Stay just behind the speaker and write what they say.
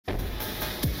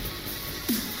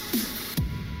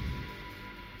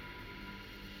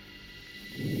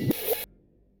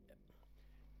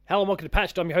Hello and welcome to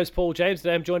Patched. I'm your host, Paul James.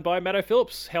 Today I'm joined by Matto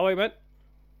Phillips. How are you, mate?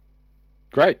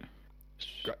 Great.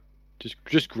 Great.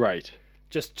 Just great.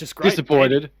 Just great.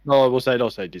 Disappointed. No, I will say,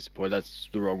 don't say disappointed. That's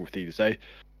the wrong thing to say.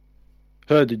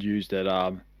 Heard the news that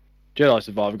Jedi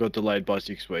Survivor got delayed by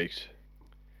 6 weeks,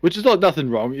 which is nothing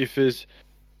wrong. It's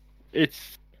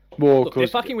more Look, they're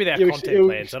fucking with our content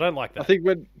plans. I don't like that. I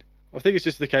think it's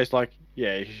just the case. Like,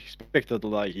 yeah, you expect a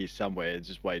delay here somewhere. It's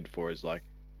just waiting for it. It's like,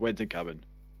 when's it coming?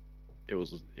 It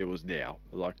was now.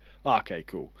 Like, okay,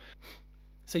 cool.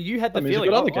 So you had the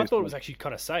feeling. I thought it was actually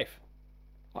kind of safe.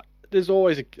 There's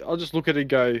always I'll just look at it and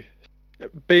go,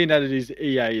 being that it is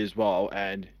EA as well,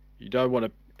 and you don't want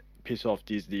to piss off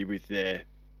Disney with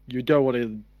you don't want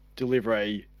to deliver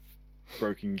a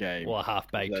broken game. Well,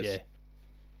 half-baked, yeah.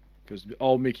 Because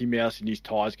old Mickey Mouse and his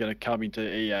tie is going to come into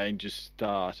EA and just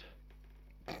start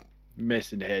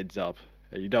messing heads up.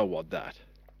 And you don't want that.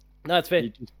 No, it's fair.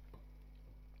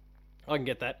 I can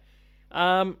get that.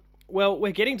 Well,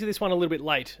 we're getting to this one a little bit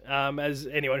late, as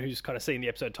anyone who's kind of seen the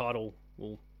episode title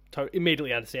will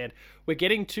immediately understand. We're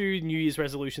getting to New Year's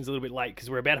resolutions a little bit late because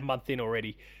we're about a month in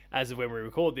already as of when we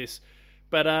record this.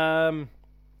 But I'm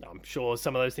sure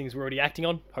some of those things we're already acting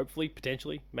on, hopefully,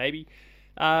 potentially, maybe.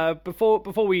 Before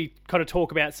we kind of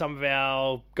talk about some of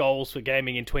our goals for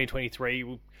gaming in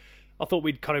 2023, I thought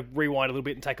we'd kind of rewind a little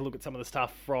bit and take a look at some of the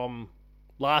stuff from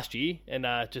last year and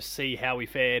just see how we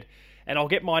fared. And I'll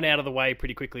get mine out of the way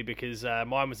pretty quickly because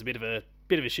mine was a bit of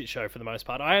a shit show for the most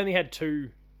part. I only had 2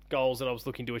 goals that I was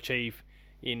looking to achieve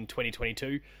in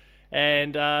 2022,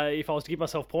 and if I was to give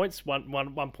myself points, one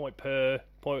point per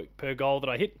goal that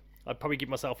I hit, I'd probably give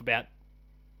myself about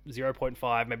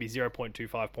 0.5, maybe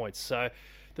 0.25 points. So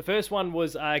the first one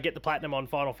was get the platinum on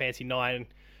Final Fantasy IX,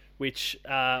 which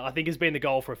I think has been the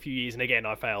goal for a few years, and again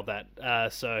I failed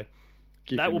that. So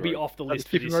that will be off the list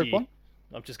for this year. One?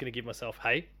 I'm just going to give myself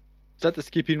Is that the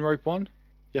skipping rope one?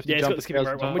 It's got the skipping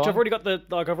rope one, which I've already got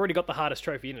the hardest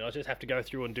trophy in it. I just have to go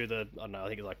through and do I don't know, I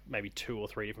think it's like maybe 2 or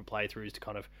 3 different playthroughs to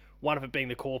kind of, one of it being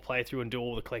the core playthrough and do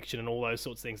all the collection and all those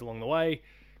sorts of things along the way,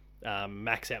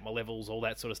 max out my levels, all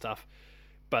that sort of stuff.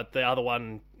 But the other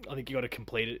one, I think you got to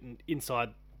complete it inside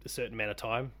a certain amount of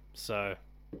time. So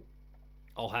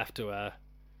I'll have to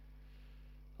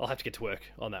get to work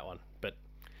on that one. But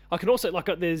I can also, like,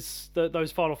 there's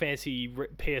those Final Fantasy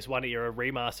PS1 era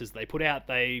remasters they put out.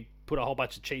 They put a whole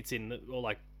bunch of cheats in, or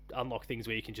like unlock things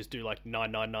where you can just do like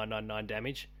 99999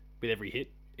 damage with every hit,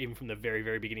 even from the very,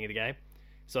 very beginning of the game.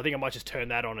 So I think I might just turn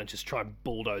that on and just try and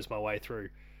bulldoze my way through.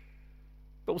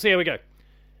 But we'll see how we go.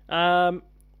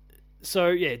 So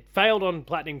yeah, failed on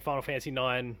Platinum Final Fantasy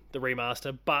IX, the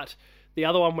remaster, but the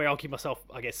other one where I'll give myself,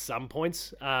 I guess, some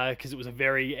points, because it was a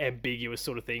very ambiguous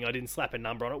sort of thing. I didn't slap a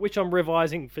number on it, which I'm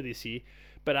revising for this year,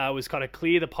 but was kind of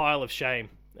clear the pile of shame,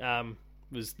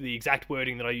 was the exact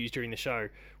wording that I used during the show,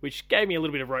 which gave me a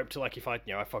little bit of rope to, like, if I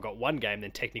got one game,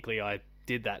 then technically I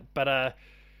did that. But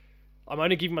I'm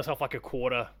only giving myself like a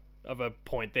quarter of a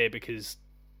point there because,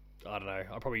 I don't know,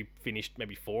 I probably finished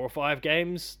maybe 4 or 5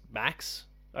 games max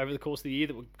over the course of the year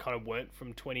that kind of weren't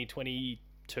from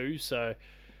 2022, so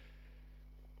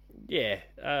yeah,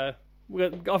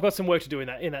 I've got some work to do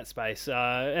in that space,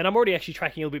 and I'm already actually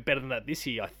tracking a little bit better than that this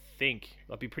year. I think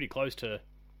I'll be pretty close to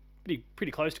kind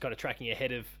of tracking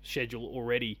ahead of schedule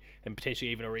already, and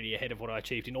potentially even already ahead of what I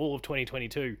achieved in all of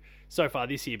 2022 so far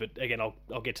this year. But again,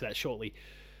 I'll get to that shortly.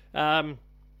 Yeah,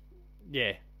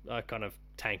 I kind of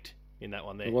tanked in that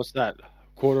one there. What's that?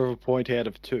 Quarter of a point out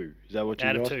of 2. Is that what you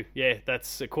got? Out of 2, yeah,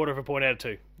 that's a quarter of a point out of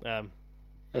 2.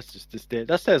 That's just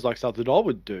that sounds like something I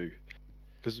would do.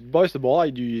 Because most of my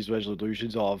New Year's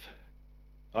resolutions, I've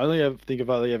only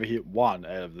ever hit 1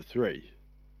 out of the 3.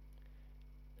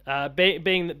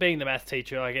 Being the math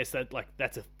teacher, I guess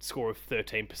that's a score of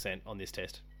 13% on this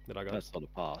test that I got. That's not a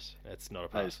pass. That's not a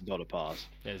pass. That's not a pass.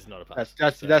 It's not a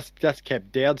pass. That's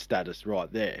kept down status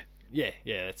right there. Yeah,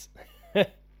 that's.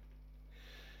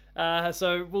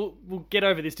 So we'll get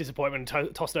over this disappointment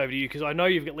and toss it over to you, because I know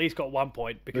you've at least got 1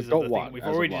 point because of the thing we've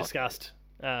already discussed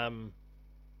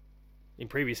in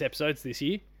previous episodes this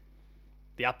year.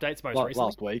 The updates most recently.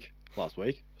 Last week.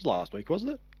 It was last week,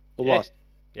 wasn't it? Or yeah.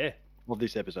 Yeah. Well,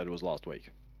 this episode was last week.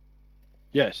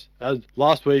 Yes. As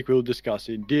last week we were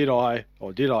discussing, did I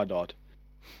or did I not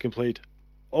complete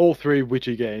all 3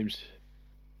 Witcher games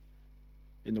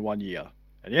in the 1 year?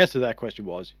 And the answer to that question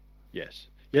was yes.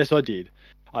 Yes, I did.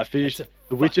 I finished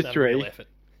The Witcher 3.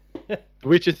 The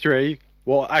Witcher 3.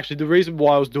 Well, actually, the reason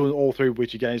why I was doing all 3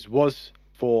 Witcher games was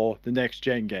for the next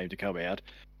gen game to come out.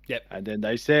 Yep. And then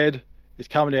they said it's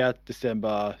coming out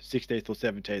December 16th or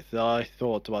 17th. And I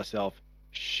thought to myself,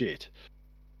 shit.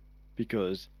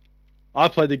 Because I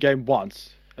played the game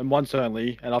once and once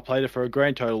only, and I played it for a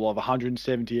grand total of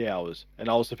 170 hours, and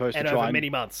I was supposed And to try over many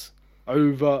months. I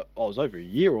was over a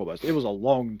year almost. It was a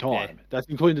long time. Yeah. That's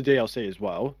including the DLC as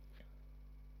well.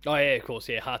 Oh yeah, of course,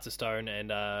 yeah. Hearts of Stone and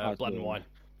Blood and Wine.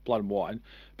 Blood and Wine,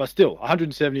 but still,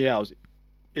 170 hours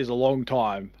is a long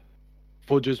time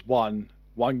for just one.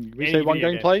 We say one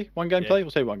gameplay. One gameplay. Yeah.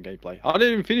 We'll say one gameplay. I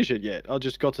didn't even finish it yet. I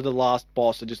just got to the last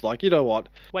boss and just like, you know what?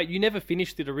 Wait, you never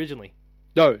finished it originally?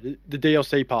 No, the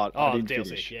DLC part. Oh, I didn't the DLC.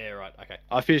 finish. Yeah, right. Okay.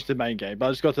 I finished the main game, but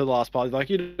I just got to the last part. Like,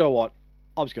 you know what?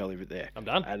 I'm just gonna leave it there. I'm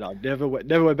done. And I never went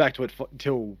back to it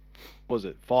until, was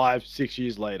it 5-6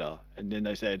 years later? And then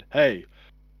they said, "Hey,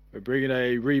 we're bringing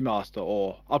a remaster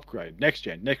or upgrade, next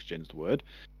gen. Next gen's the word.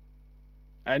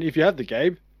 And if you have the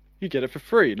game, you get it for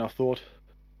free." And I thought,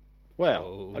 wow,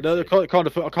 Oh, I know shit. I kind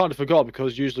of forgot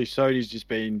because usually Sony's just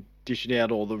been dishing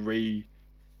out all the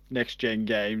next gen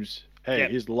games. Hey,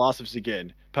 Yep. here's The Last of Us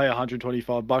again. Pay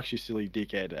 $125, you silly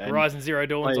dickhead. And Horizon Zero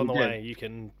Dawn's on the again. way. You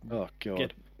can Oh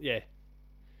god. get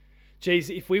Geez,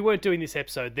 if we weren't doing this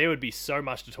episode, there would be so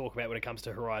much to talk about when it comes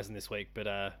to Horizon this week,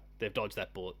 but they've dodged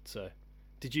that bullet. So,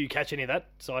 did you catch any of that?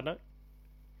 Side note.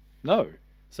 No.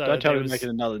 So Don't tell me there they're making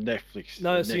another Netflix.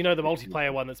 No, so you know the Netflix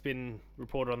multiplayer one that's been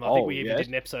reported on. I think we even yes. did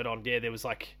an episode on. Yeah, there was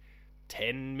like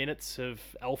 10 minutes of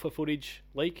alpha footage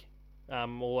leak,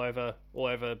 all over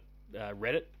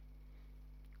Reddit.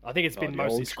 I think it's been the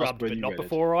mostly old scrubbed, but trustworthy not Reddit.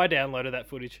 before I downloaded that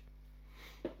footage.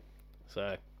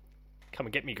 So, come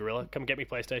and get me, Gorilla. Come and get me,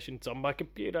 PlayStation. It's on my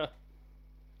computer.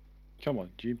 Come on,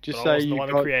 you But just I say wasn't the you one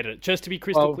that got. created it. Just to be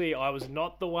crystal Well- clear, I was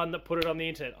not the one that put it on the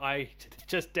internet. I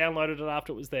just downloaded it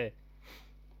after it was there.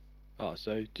 Oh,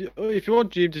 so if you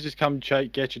want Jim to just come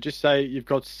get you, just say you've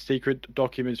got secret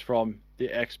documents from the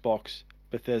Xbox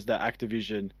Bethesda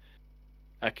Activision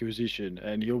acquisition,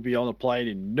 and he'll be on a plane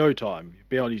in no time. He'll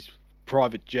be on his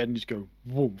private jet and just go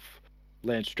woof,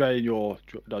 land straight in your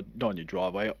not in your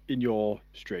driveway, in your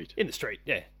street In the street,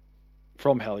 yeah.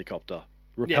 from helicopter,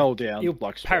 rappel down You'll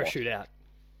like SWAT. parachute out.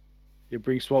 You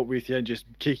bring SWAT with you and just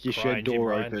kick your Crying shed Jim door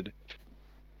Ryan. open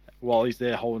while he's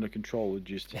there holding a controller.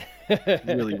 Just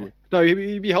really weird. No,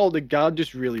 he'd be holding a gun,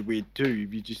 just really weird too. You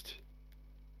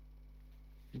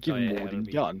give him yeah, more that'd than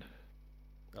be- gun.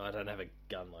 I don't have a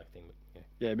gun-like thing, but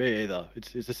yeah. Yeah, me either.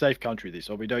 It's a safe country, this,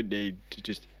 so we don't need to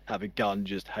just have a gun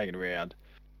just hanging around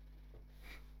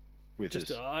with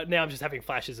Just us. now, I'm just having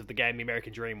flashes of the game, The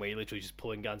American Dream, where you're literally just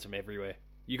pulling guns from everywhere.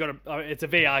 You got to. It's a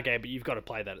VR game, but you've got to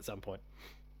play that at some point.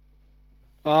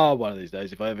 Oh, one of these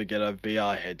days, if I ever get a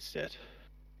VR headset.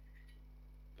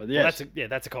 But Well, yes,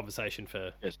 that's a conversation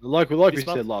for. yes, like we this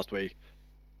said month? last week,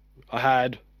 I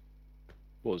had,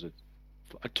 what was it,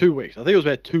 2 weeks. I think it was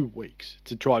about 2 weeks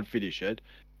to try and finish it.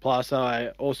 Plus, I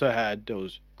also had, there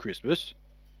was Christmas.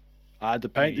 I had to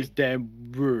paint this damn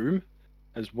room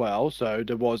as well. So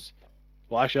there was,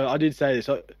 well, actually, I did say this.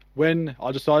 When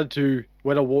I decided to,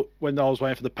 when I was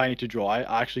waiting for the paint to dry,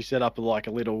 I actually set up like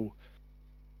a little,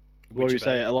 what do you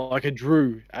say, like a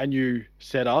Drew Anu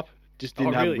setup. Just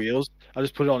didn't have really? wheels. I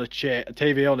just put it on a chair, a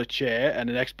TV on a chair, and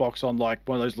an Xbox on like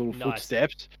one of those little Nice.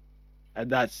 footsteps. And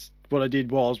that's what I did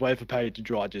while I was waiting for paint to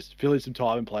dry. Just fill in some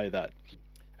time and play that.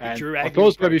 And Drew I Agnew thought it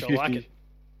was going to be approach, I 50. like it.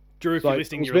 Drew, if Like, you're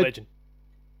listening, it was you're a meant- legend.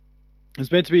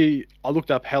 It's meant to be. I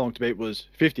looked up how long to beat was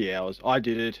 50 hours. I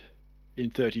did it in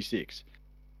 36.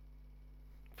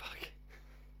 Fuck.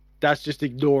 That's just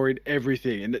ignoring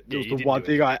everything, and it Yeah, was you the did one do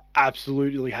thing I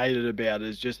absolutely hated about it.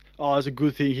 Is just, oh, there's a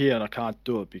good thing here, and I can't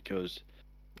do it because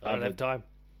I don't have time.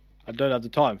 I don't have the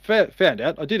time. Found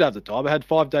out I did have the time. I had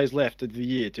 5 days left of the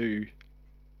year to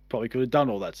probably could have done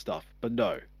all that stuff, but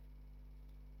no.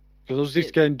 Because I was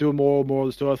just going to do more and more of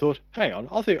the story. I thought, hang on,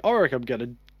 I reckon I'm going to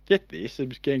get this. I'm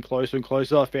just getting closer and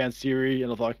closer. I found Siri, and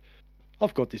I was like,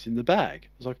 I've got this in the bag. I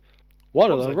was like, what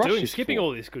What did I was I rush doing? this Skipping for?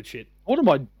 all this good shit. What am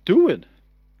I doing?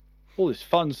 All this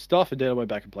fun stuff, and then I went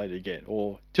back and played it again,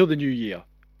 or till the new year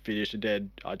finished, and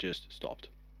then I just stopped.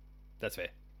 That's fair.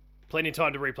 Plenty of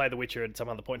time to replay The Witcher at some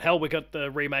other point. Hell, we got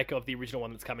the remake of the original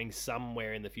one that's coming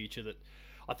somewhere in the future. That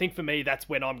I think for me, that's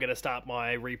when I'm going to start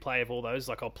my replay of all those.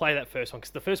 Like I'll play that first one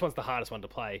because the first one's the hardest one to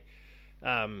play.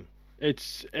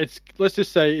 It's let's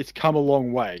just say it's come a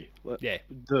long way. Yeah.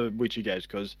 The Witcher games,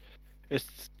 because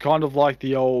it's kind of like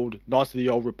the old Knights of the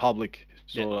Old Republic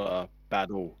sort of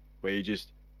battle where you just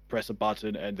press a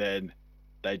button and then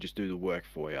they just do the work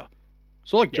for you.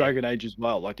 So like Yeah. Dragon Age as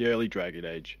well, like the early Dragon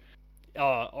Age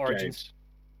Origins. games.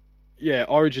 Yeah,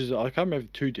 Origins. I can't remember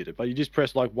if 2 did it, but you just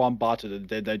press like one button and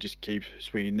then they just keep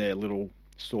swinging their little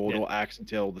sword Yeah. or axe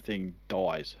until the thing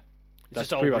dies. It's That's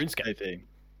just old pretty much RuneScape. the same thing.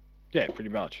 Yeah, pretty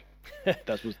much.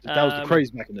 That was the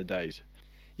craze back in the days.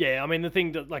 Yeah, I mean the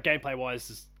thing that like gameplay wise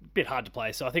is a bit hard to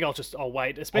play, so I think I'll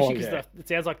wait, especially because it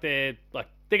sounds like they're going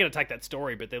to take that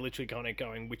story, but they're literally kind of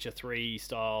going Witcher 3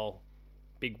 style,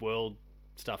 big world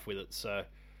stuff with it.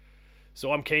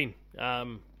 So I'm keen,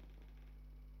 but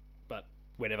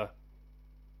whenever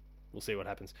we'll see what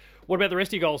happens. What about the rest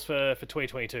of your goals for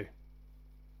 2022?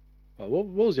 What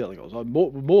was the other goals?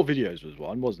 More videos was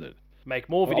one, wasn't it? Make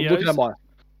more videos. I'm looking at my.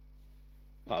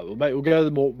 We'll go to the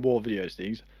more videos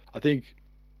things. I think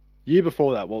year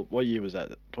before that, what year was that?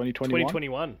 2021?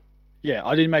 2021. Yeah,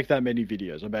 I didn't make that many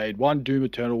videos. I made one Doom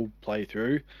Eternal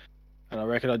playthrough, and I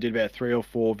reckon I did about 3 or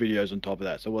 4 videos on top of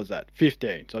that. So what was that?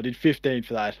 15. So I did 15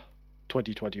 for that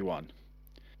 2021.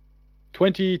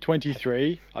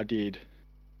 2023, I did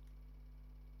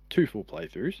 2 full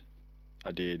playthroughs.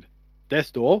 I did Death's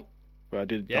Door, where I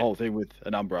did the whole thing with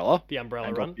an umbrella. The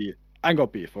umbrella run. And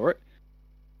got beer for it.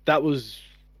 That was...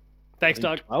 Thanks,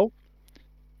 Doug. 12.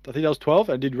 I think that was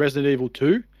 12. I did Resident Evil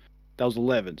 2. That was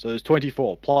 11. So there's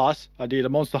 24. Plus, I did a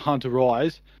Monster Hunter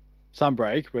Rise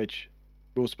Sunbreak, which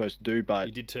we were supposed to do, but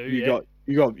you did too.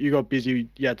 You got busy.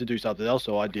 You had to do something else,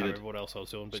 so I did it. What else I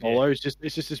was doing? But solo. Yeah.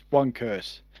 It's just this one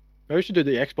curse. Maybe we should do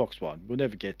the Xbox one. We'll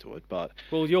never get to it, but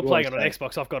you're playing it on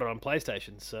Xbox. I've got it on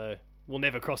PlayStation, so we'll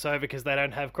never cross over because they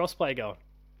don't have crossplay going.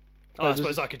 I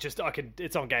suppose I could.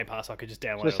 It's on Game Pass. I could just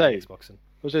download it on Xbox. What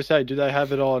was I say? Do they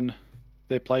have it on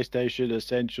their PlayStation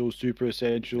Essentials, Super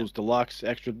Essentials, Deluxe,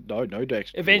 Extra? No,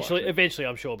 extra. Eventually,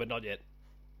 I'm sure, but not yet.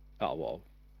 Oh well,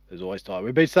 there's always time.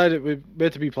 We've been saying that we're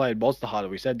meant to be playing Monster Hunter.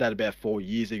 We said that about 4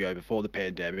 years ago, before the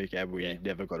pandemic, and we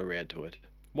never got around to it.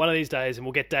 One of these days, and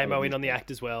we'll get Damo in on the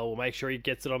act as well. We'll make sure he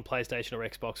gets it on PlayStation or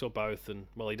Xbox or both. And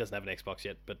he doesn't have an Xbox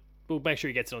yet, but we'll make sure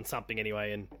he gets it on something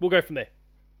anyway, and we'll go from there.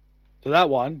 So that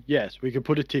one, yes, we could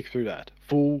put a tick through that.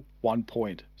 Full 1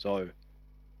 point. So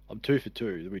I'm 2 for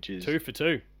 2, which is 2 for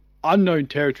 2. Unknown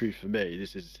territory for me.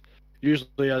 This is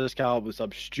usually I just come up with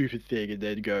some stupid thing and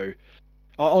then go.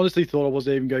 I honestly thought I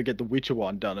wasn't even going to get the Witcher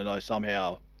one done, and I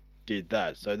somehow did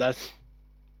that. So that's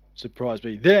surprised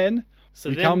me. Then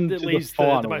we come to the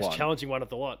final the most challenging one of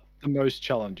the lot. The most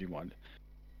challenging one.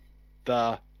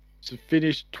 To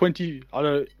finish 20. I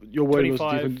don't know. Your word 25.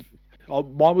 Was different.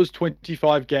 Mine was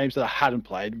 25 games that I hadn't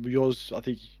played. Yours, I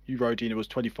think you wrote in, it was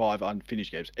 25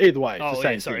 unfinished games. Either way, it's the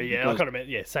same thing. Yeah, I kind of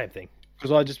meant, same thing.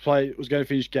 Because I just was going to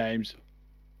finish games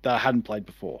that I hadn't played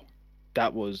before.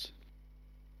 That was,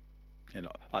 at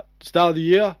the start of the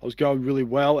year, I was going really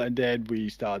well, and then we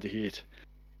started to hit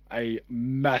a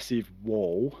massive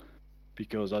wall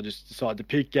because I just decided to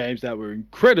pick games that were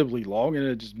incredibly long, and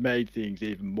it just made things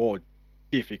even more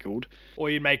difficult. Or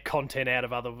you make content out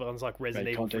of other ones like Resident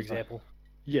Evil, for example.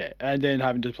 Yeah, and then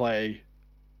having to play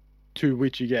 2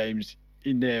 Witcher games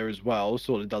in there as well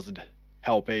sort of doesn't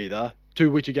help either. 2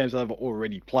 Witcher games that I've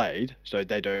already played, so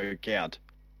they don't count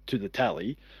to the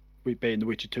tally. We've been The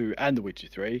Witcher 2 and The Witcher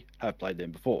 3, have played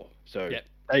them before, so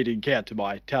they didn't count to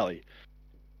my tally.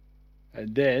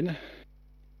 And then, at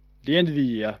the end of the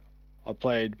year, I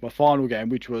played my final game,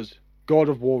 which was God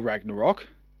of War Ragnarok,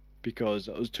 because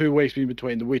it was 2 weeks in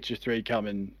between The Witcher 3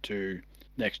 coming to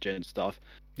next-gen stuff.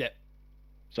 Yep.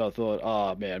 So I thought,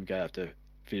 I'm going to have to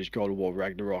finish God of War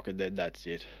Ragnarok, and then that's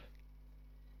it.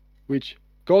 Which,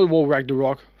 God of War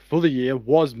Ragnarok, for the year,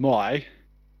 was my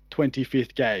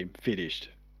 25th game finished.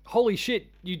 Holy shit,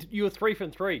 you were 3 from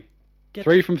 3.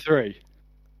 3 from 3.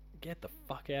 Get the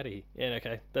fuck out of here. Yeah,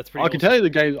 okay, that's pretty awesome. Can tell you the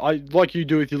games, like you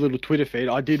do with your little Twitter feed,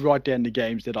 I did write down the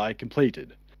games that I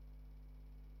completed.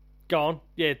 Go on.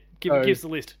 Yeah, give us the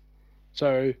list.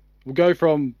 So we'll go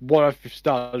from what I've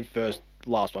started first,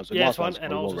 last one. So yeah, last one,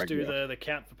 and I'll just do the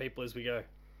count for people as we go.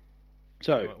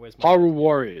 So Hyrule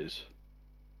Warriors,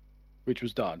 which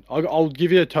was done. I'll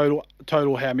give you a total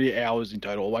how many hours in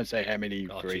total. I won't say how many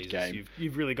for each game.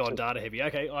 You've really gone data heavy.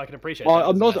 Okay, I can appreciate that.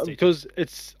 I'm not because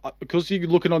you're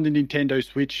looking on the Nintendo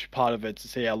Switch part of it to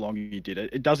see how long you did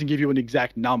it. It doesn't give you an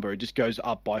exact number. It just goes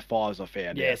up by 5s. I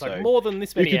found. Yeah, it's like more than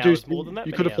this many hours. More than that.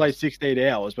 You could have played 16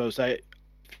 hours, but I'll say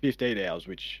 15 hours,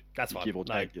 which that's fine. Give or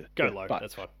take. Go low.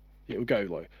 That's fine. Yeah, we'll go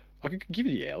low. I can give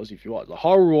you the hours if you want. Like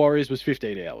Hyrule Warriors was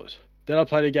 15 hours. Then I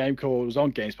played a game it was on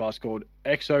Games Pass called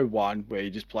XO1, where you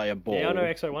just play a ball. Yeah, I know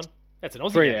XO1. That's an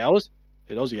Aussie 3 game. hours.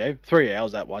 An Aussie game. 3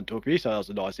 hours that one took me, so that was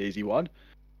a nice, easy one.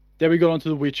 Then we got on to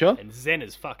The Witcher. And zen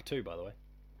as fuck too, by the way.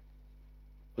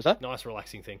 What's that? Nice,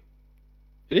 relaxing thing.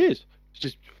 It is. It's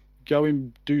just go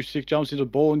and do 6 jumps into the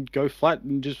ball and go flat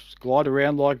and just glide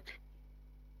around like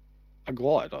a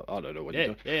glide. I don't know what you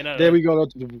do. Yeah, no. Then we got on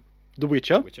to The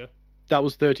Witcher. Witcher. That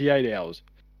was 38 hours.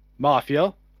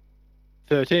 Mafia.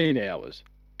 13 hours.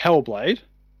 Hellblade,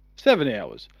 7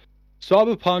 hours.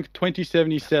 Cyberpunk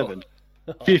 2077,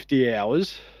 50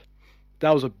 hours.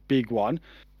 That was a big one,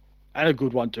 and a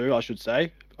good one too, I should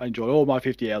say. I enjoyed all my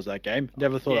 50 hours of that game.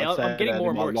 Never thought I'd say I'm getting that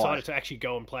more in and my more excited life. to actually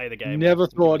go and play the game. Never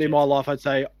and thought give it a in my chance. life I'd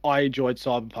say I enjoyed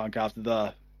Cyberpunk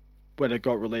after when it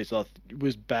got released. I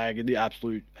was bagging the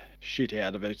absolute shit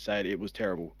out of it, saying it was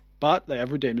terrible. But they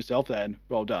have redeemed themselves, and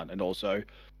well done. And also,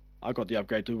 I got the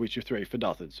upgrade to Witcher 3 for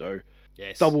nothing. So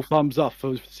Yes. double thumbs up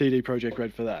for CD Projekt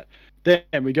Red for that.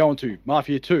 Then we go on to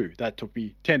Mafia 2. That took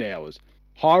me 10 hours.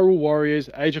 Hyrule Warriors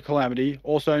Age of Calamity,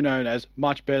 also known as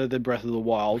much better than Breath of the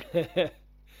Wild,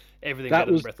 Everything That better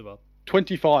than was- Breath of the Wild.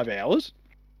 25 hours.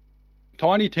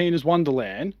 Tiny Tina's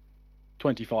Wonderland,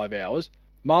 25 hours.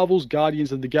 Marvel's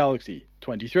Guardians of the Galaxy,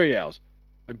 23 hours.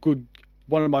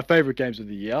 One of my favourite games of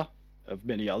the year, of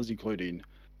many others, including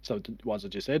some of the ones I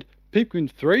just said.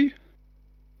 Pikmin 3,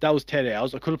 that was 10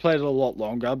 hours. I could have played it a lot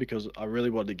longer because I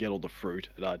really wanted to get all the fruit.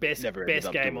 And I Best never ended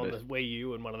up game doing on it. the Wii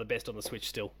U and one of the best on the Switch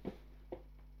still.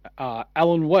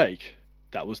 Alan Wake,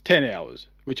 that was 10 hours,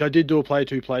 which I did do a play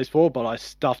 2 plays for, but I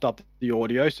stuffed up the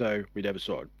audio, so we never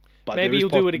saw it. But Maybe there is you'll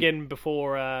do it possibly- again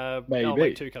before Alan Maybe.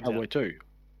 Wake 2 comes Alan out. Wake 2.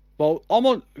 Well,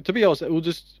 to be honest,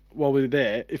 while we're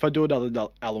there, if I do another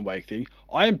Alan Wake thing,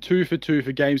 I am 2 for 2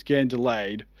 for games getting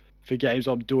delayed, for games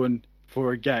I'm doing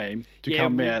for a game to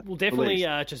come out. We'll definitely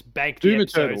released. just bank the Doom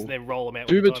episodes Eternal. and then roll them out.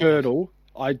 Doom when the time comes. Eternal,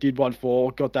 I did one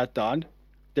for, got that done.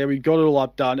 Then we got it all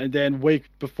up done, and then week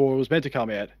before it was meant to come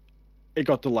out, it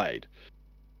got delayed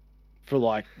for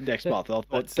like next month. I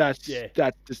thought that's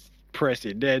just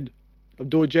pressing. Then I'm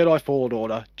doing Jedi Fallen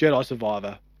Order, Jedi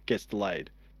Survivor gets delayed.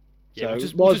 Yeah, So we'll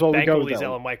just, might we'll as just well bank go all with these that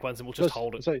one. Alan Wake ones and we'll just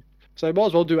hold it. So might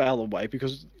as well do Alan Wake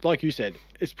because, like you said,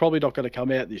 it's probably not going to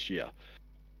come out this year.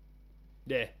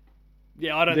 Yeah.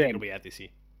 Yeah, I don't Then- think it'll be out this year.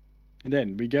 And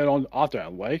then we get on after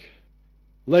Alan Wake,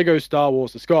 Lego Star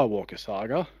Wars: The Skywalker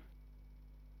Saga,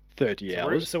 30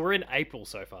 hours. So we're in April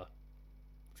so far.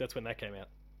 'Cause that's when that came out.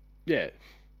 Yeah,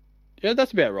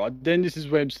 that's about right. Then this is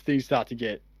when things start to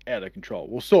get out of control.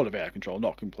 Well, sort of out of control,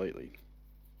 not completely.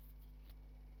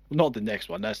 Not the next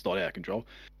one. That's not out of control.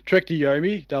 Trek to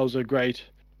Yomi. That was a great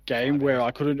game 5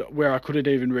 where I couldn't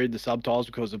even read the subtitles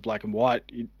because of black and white.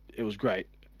 It was great.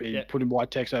 Yeah. Put in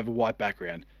white text over white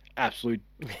background. Absolute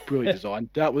brilliant design.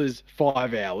 That was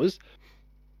 5 hours.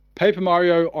 Paper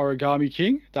Mario Origami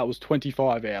King. That was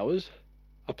 25 hours.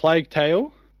 A Plague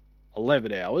Tale,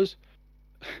 11 hours.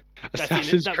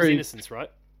 Assassin's that was Creed. Innocence,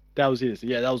 right? That was it.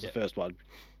 Yeah, that was Yeah. the first one.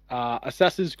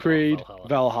 Assassin's Creed Valhalla.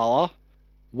 Valhalla,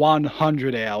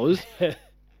 100 hours.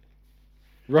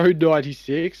 Road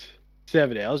 96,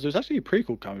 7 hours. There's actually a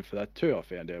prequel coming for that too, I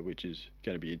found out, which is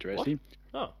going to be interesting.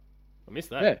 Oh, I missed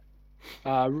that.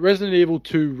 Yeah. Resident Evil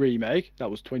 2 Remake, that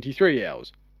was 23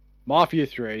 hours. Mafia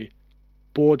 3,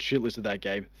 bored shitless of that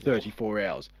game, 34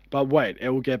 hours. But wait, it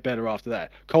will get better after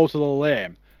that. Cult of the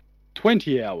Lamb,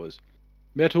 20 hours.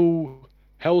 Metal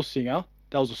Hellsinger,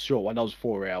 that was a short one, that was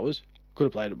 4 hours. Could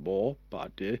have played it more, but I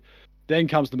did. Then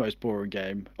comes the most boring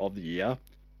game of the year,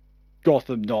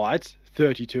 Gotham Knights,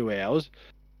 32 hours.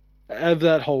 Of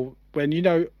that whole,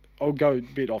 I'll go a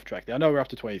bit off track there. I know we're up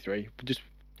to 23, but just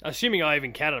Assuming I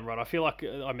even counted them right, I feel like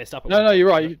I messed up. At no, one no, point. you're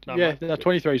right. No, Yeah, right. no,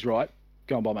 23 is right.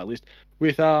 Going by my list.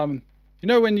 With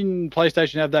when in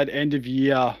PlayStation have that end of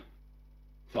year, I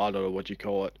don't know what you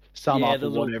call it, sum Yeah, up the or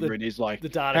little- whatever it is, like the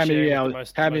data how many sharing with hours, the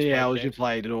most- how most many played hours you games.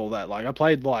 played and all that. Like I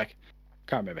played can't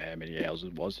remember how many hours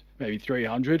it was, maybe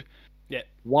 300. Yeah.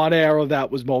 1 hour of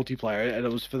that was multiplayer, and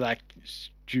it was for that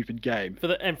stupid game. For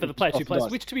the play two Off players,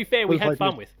 nice. which to be fair, we Play had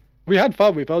fun two. with. We had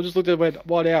fun with. I just looked at it and went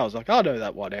 1 hour. I was like, I know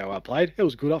that 1 hour I played. It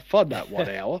was good fun that 1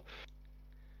 hour.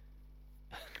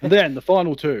 And then the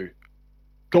final two,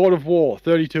 God of War,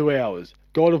 32 hours.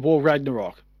 God of War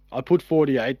Ragnarok. I put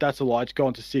 48. That's a lie. It's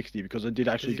gone to 60 because I did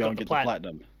actually he's go got and the get the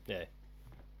platinum. Yeah.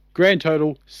 Grand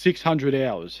total, 600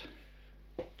 hours.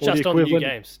 Or the Just on new equivalent-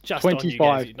 games. Just on new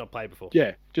 25 games you've not played before.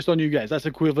 Yeah, just on new games. That's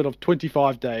equivalent of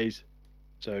 25 days.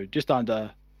 So just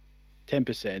under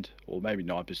 10% or maybe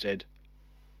 9%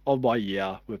 of my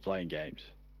year we're playing games.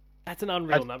 That's an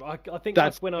unreal number. I think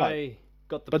that's like when right. I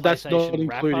got the But that's not PlayStation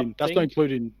including. wrap-up That's thing, not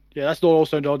including. Yeah, that's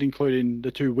not including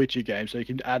the 2 Witcher games. So you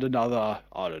can add another,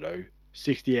 I don't know,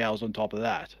 60 hours on top of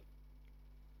that.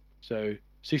 So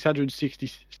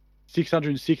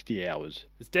 660 hours.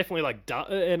 it's definitely like,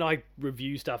 and I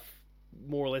review stuff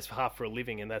more or less for a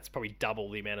living, and that's probably double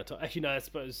the amount of time. Actually, no, I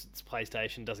suppose it's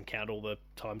PlayStation, doesn't count all the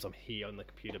times I'm here on the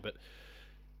computer, but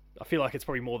I feel like it's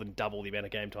probably more than double the amount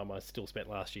of game time I still spent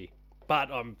last year. But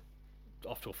I'm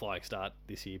off to a flying start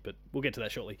this year, but we'll get to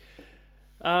that shortly.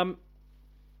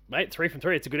 Mate, 3 from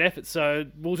 3, it's a good effort, so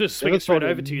we'll just swing it straight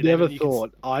over to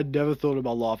you. I never thought in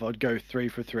my life I'd go 3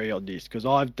 for 3 on this because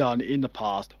I've done in the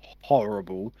past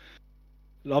horrible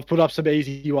I've put up some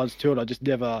easy ones too, and I just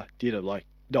never did it. Like,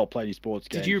 not play any sports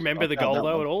games. Did you remember the goal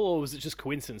though at all, or was it just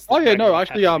coincidence? Oh yeah, no, Ragnar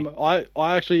actually, happened to be-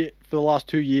 I actually for the last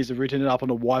 2 years have written it up on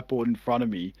a whiteboard in front of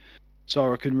me,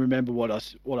 so I can remember what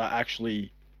I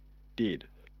actually did.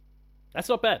 That's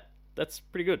not bad. That's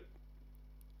pretty good.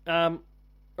 All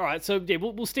right, so yeah,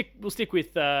 we'll stick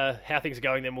with how things are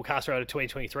going. Then we'll cast around to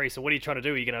 2023. So what are you trying to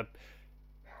do? Are you going to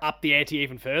up the ante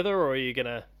even further, or are you going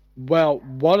to? Well,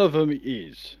 one of them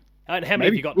is. And how many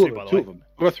have you got to, by the two way? of them.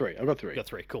 I've got three. You got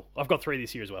three. Cool. I've got three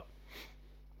this year as well.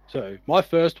 So my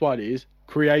first one is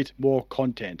create more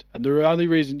content, and the only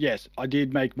reason, yes, I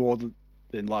did make more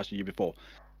than last year before,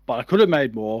 but I could have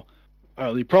made more.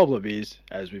 Only problem is,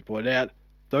 as we pointed out,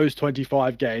 those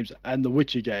 25 games and the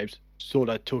Witcher games sort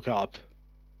of took up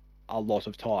a lot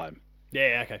of time.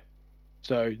 Yeah. Okay.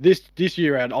 So this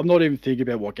year out, I'm not even thinking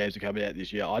about what games are coming out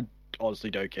this year. I honestly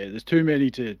don't care. There's too many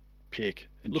to pick.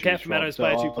 Look out for Matto's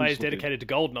Player 2 players dedicated to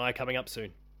GoldenEye coming up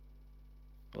soon.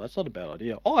 Well, that's not a bad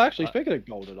idea. Oh, actually, speaking of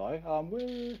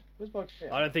GoldenEye, where's my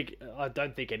account? I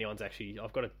don't think anyone's actually.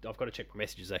 I've got to check my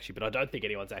messages actually, but I don't think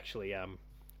anyone's actually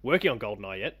working on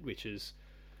GoldenEye yet, which is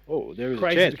there is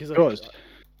crazy a chance because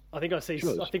I think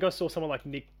I saw someone like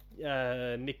Nick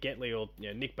Gentley or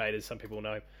Nick Bader, some people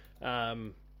know.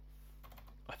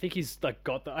 I think he's like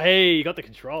he got the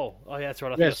control. Oh yeah, that's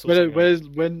right. Yes,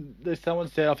 when someone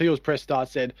said, I think it was Press Start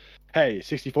said, "Hey,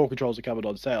 64 controls are coming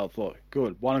on sale." I thought,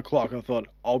 good, 1:00. I thought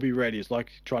I'll be ready. It's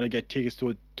like trying to get tickets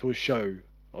to a show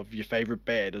of your favorite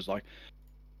band. It's like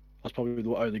I was probably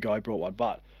the only guy who brought one,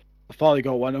 but I finally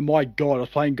got one. And my God, I was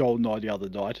playing GoldenEye the other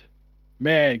night.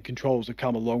 Man, controls have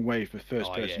come a long way for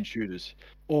first-person shooters.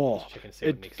 Oh,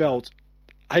 it felt.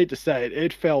 I hate to say it,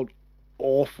 it felt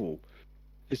awful.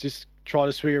 It's just trying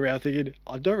to swing around thinking,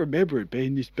 I don't remember it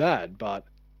being this bad, but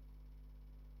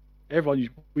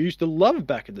we used to love it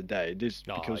back in the day. This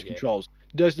because controls.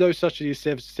 There's no such thing as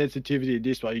sensitivity in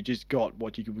this one. You just got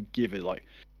what you could give it. Like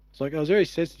it's like, oh, is there any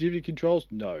sensitivity controls?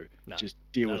 No. Just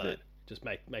deal with it. Just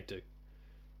make do.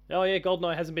 Oh yeah,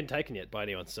 GoldenEye hasn't been taken yet by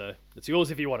anyone, so it's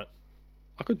yours if you want it.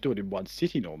 I could do it in one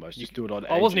sitting almost. Just do it on.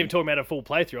 I wasn't even talking about a full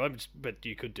playthrough, but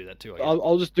you could do that too.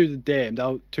 I'll just do the damn.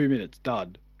 2 minutes.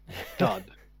 Done.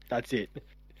 That's it.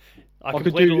 I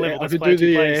could do the level. I could do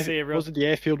the was it the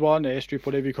airfield one, airstrip,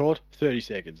 whatever you call it? 30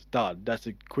 seconds. Done. That's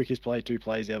the quickest play 2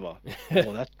 plays ever.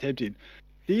 Oh, that's tempting.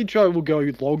 The intro will go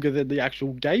longer than the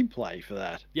actual gameplay for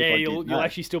that. Yeah, you'll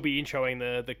actually still be introing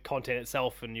the content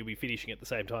itself, and you'll be finishing at the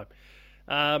same time.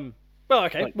 Well,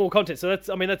 okay, more content. So that's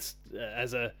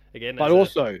as a again. But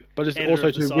it's also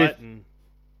too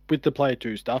with the Player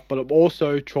 2 stuff. But I'm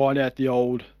also trying out the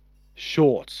old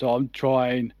shorts. So I'm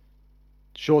trying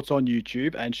shorts on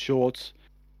YouTube and shorts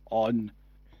on.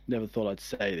 Never thought I'd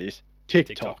say this.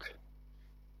 TikTok.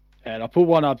 And I put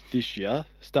one up this year,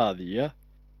 start of the year.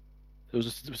 It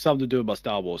was something to do with my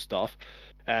Star Wars stuff,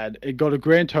 and it got a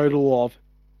grand total of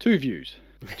 2 views.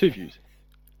 2 views.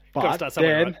 But gotta start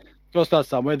somewhere, right? Gotta start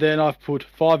somewhere. Then I've put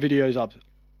 5 videos up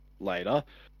later.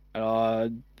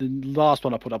 The last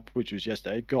one I put up, which was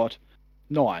yesterday, got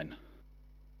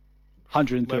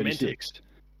 936.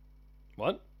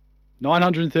 What?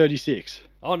 936.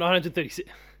 Oh, 936.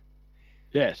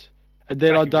 Yes. And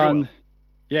then I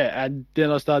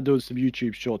started doing some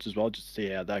YouTube shorts as well, just to see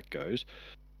how that goes.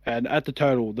 And at the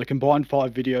total, the combined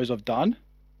 5 videos I've done,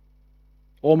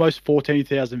 almost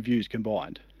 14,000 views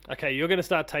combined. Okay, you're going to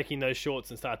start taking those shorts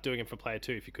and start doing them for Player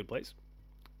 2, if you could, please.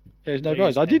 There's no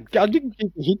worries. I didn't give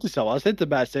a hint to someone. I said to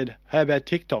Matt, how about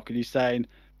TikTok? And he's saying,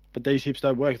 but these hips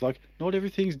don't work. Like, not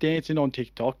everything's dancing on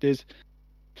TikTok. There's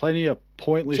plenty of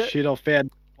pointless shit I've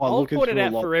found while looking through a lot. I'll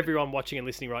point it out for everyone watching and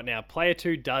listening right now. Player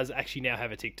 2 does actually now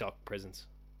have a TikTok presence.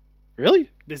 Really?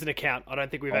 There's an account. I don't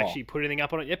think we've actually put anything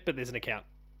up on it yet, but there's an account.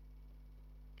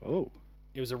 Oh.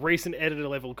 It was a recent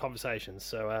editor-level conversation,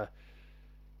 so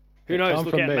who knows?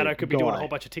 Look out, Matto could be doing a whole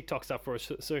bunch of TikTok stuff for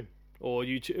us soon. Or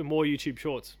more YouTube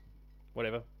shorts.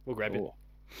 Whatever. We'll grab it.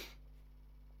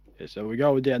 Yeah, so we're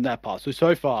going down that path.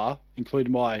 So far,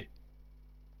 including my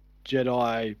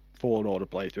Jedi Fallen Order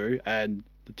playthrough and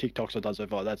the TikToks I've done so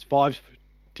far, that's 5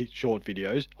 short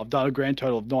videos. I've done a grand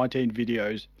total of 19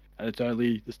 videos, and it's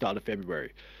only the start of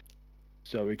February.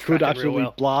 So we could absolutely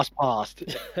blast past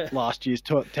last year's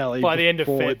tally by the end of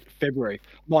February.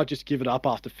 Might just give it up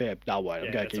after Feb. No, wait,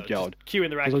 I'm going to keep going. Q in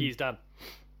the rack, he's done.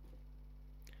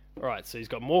 All right, so he's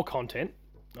got more content.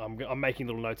 I'm making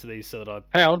little notes of these so that I...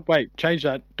 Hang on, wait, change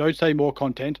that. Don't say more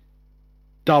content.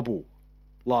 Double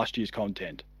last year's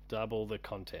content. Double the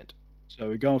content. So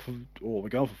we're going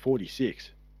for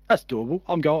 46. That's doable.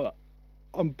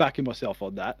 I'm backing myself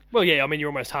on that. Well, yeah, I mean, you're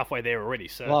almost halfway there already,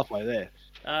 so... Halfway there.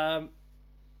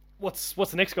 What's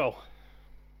the next goal?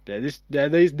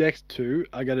 These next two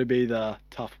are going to be the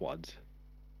tough ones.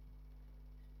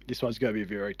 This one's going to be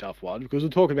a very tough one because we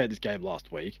were talking about this game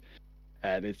last week,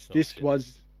 and this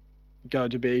one's going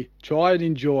to be try and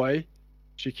enjoy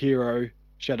Sekiro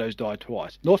Shadows Die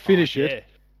Twice. Not finish it,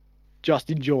 just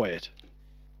enjoy it.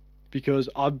 Because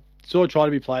I'm sort of trying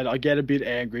to be playing. I get a bit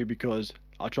angry because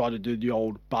I try to do the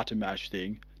old button mash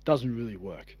thing. Doesn't really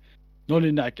work. Not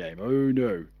in that game. Oh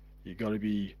no, you got to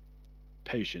be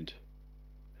patient.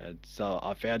 And so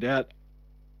I found out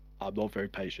I'm not very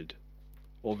patient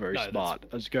or very smart.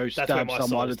 I just go stab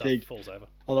someone and think,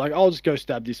 I'll just go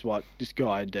stab this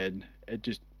guy, and then it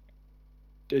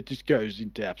just goes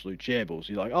into absolute shambles.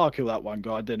 You're like, oh, I'll kill that one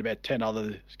guy. Then about 10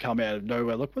 others come out of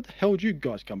nowhere. Like, what the hell did you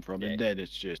guys come from? And then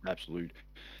it's just absolute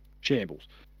shambles.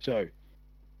 So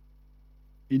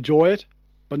enjoy it,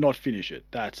 but not finish it.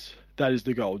 That is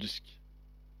the goal. Just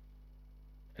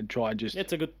and try and just.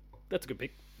 That's a good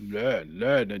pick.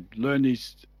 Learn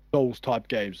these Souls type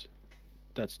games.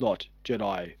 That's not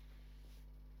Jedi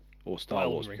or Star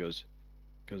Wars because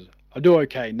I do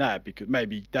okay in that because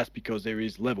maybe that's because there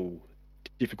is level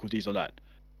difficulties on that,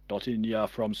 not in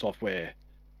From Software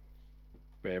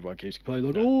where everyone keeps complaining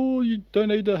like, oh, you don't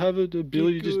need to have the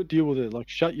ability to just deal with it. Like,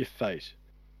 shut your face.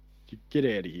 Get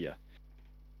out of here.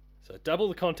 So double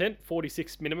the content,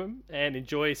 46 minimum, and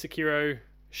enjoy Shakira,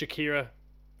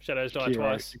 Shadows Die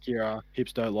Twice. Sekiro,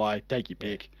 Hips Don't Lie. Take your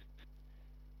pick.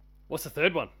 What's the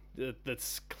third one?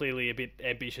 That's clearly a bit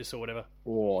ambitious or whatever.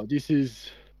 Oh, this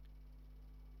is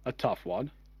a tough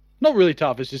one. Not really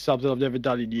tough. It's just something I've never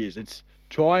done in years. It's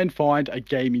try and find a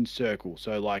gaming circle.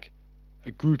 So like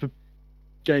a group of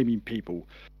gaming people.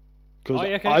 Because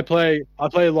I play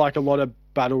like a lot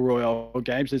of battle royale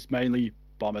games. It's mainly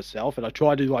by myself, and I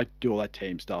try to like do all that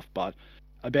team stuff. But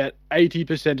about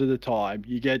 80% of the time,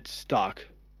 you get stuck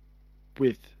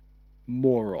with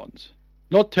morons.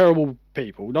 Not terrible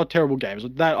people, not terrible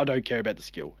gamers. That I don't care about the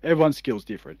skill. Everyone's skill's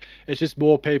different. It's just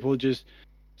more people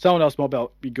someone else might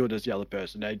be good as the other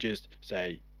person. They just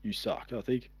say, you suck. I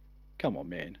think, come on,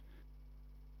 man.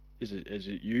 Is it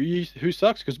you who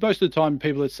sucks? Because most of the time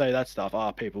people that say that stuff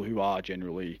are people who are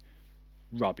generally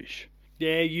rubbish.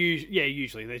 Yeah,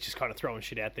 usually they're just kind of throwing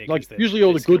shit out there. Like, usually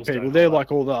all the good people, they're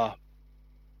like all the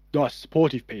nice,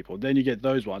 supportive people. Then you get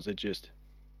those ones that just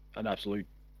an absolute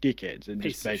dickheads and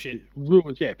piece just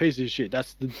make piece of shit.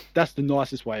 That's the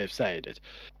nicest way of saying it.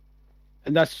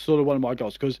 And that's sort of one of my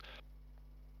goals because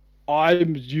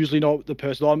I'm usually not the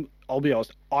person. I'll be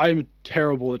honest. I'm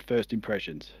terrible at first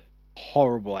impressions.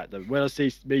 Horrible at them. When I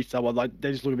meet someone, like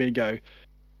they just look at me and go,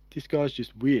 "This guy's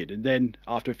just weird." And then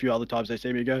after a few other times, they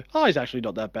see me and go, "Oh, he's actually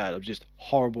not that bad." I'm just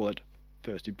horrible at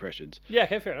first impressions. Yeah,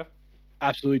 okay, fair enough.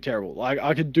 Absolutely terrible. Like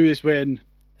I could do this when.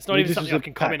 It's not even something I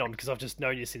can comment on because I've just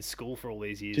known you since school for all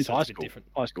these years. Since so high it's a bit school. different.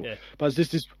 High school. Yeah.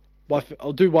 But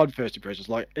I'll do one first impressions.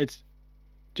 Like it's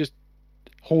just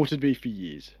haunted me for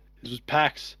years. This was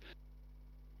PAX.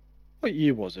 What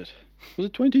year was it? Was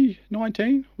it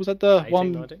 2019? Was that the 18,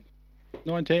 one? 19?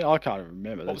 19? I can't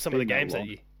remember. What were some of the games that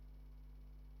year?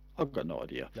 I've got no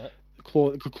idea. No.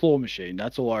 The claw machine.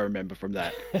 That's all I remember from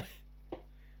that.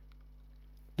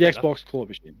 The Xbox claw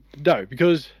machine. No,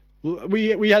 because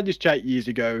we had this chat years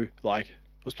ago. Like,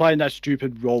 I was playing that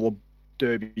stupid roller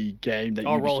derby game that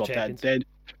Ubisoft had. Then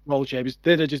Roller Champions.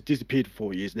 Then it just disappeared for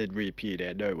 4 years and then reappeared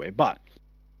out of nowhere. But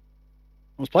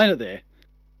I was playing it there.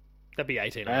 That'd be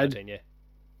 18 or 19, yeah.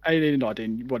 18 or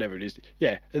 19, whatever it is.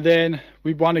 Yeah. And then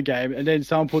we won a game, and then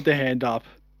someone put their hand up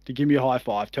to give me a high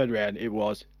five, turned around, it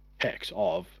was Hex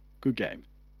of Good Game.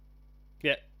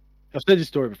 Yeah. I've said this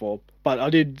story before, but I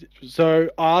did. So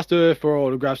I asked her for an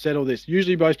autograph, said all this.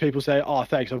 Usually most people say, oh,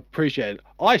 thanks, I appreciate it.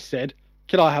 I said,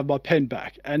 can I have my pen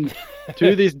back? And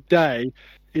to this day,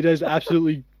 it is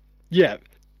absolutely, yeah.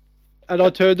 And I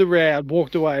turned around,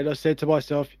 walked away, and I said to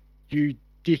myself, you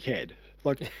dickhead.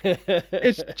 Like,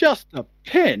 it's just a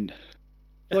pen.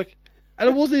 Like, and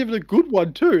it wasn't even a good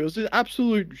one, too. It was an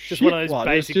absolute just shit one of those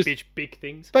basic bitch big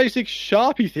things. Basic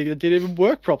Sharpie thing that didn't even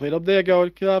work properly. And I'm there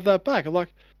going, can I have that back? I'm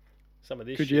like, some of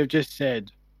this could you have just said,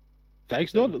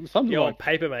 thanks, not something the like old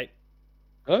paper, mate.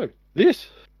 Oh, this.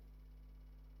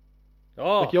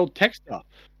 Oh. Like the old texter.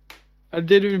 And it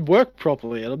didn't even work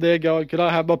properly. And I'm there going, can I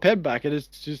have my pen back? And it's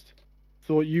just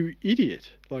thought, you idiot.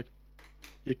 Like,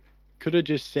 you could have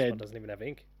just said, this one doesn't even have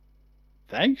ink.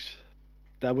 Thanks.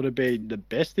 That would have been the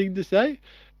best thing to say.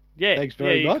 Yeah. Thanks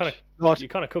very much. You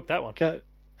kind of cooked that one. Okay.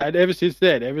 And ever since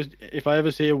then, if I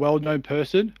ever see a well-known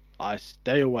person, I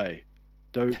stay away.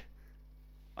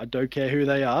 I don't care who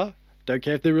they are. Don't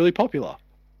care if they're really popular.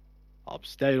 I'm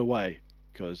staying away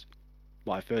because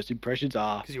my first impressions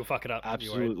are because you'll fuck it up.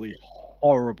 absolutely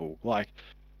horrible. Like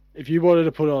if you wanted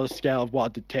to put it on a scale of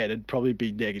 1 to 10, it'd probably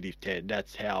be -10.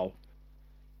 That's how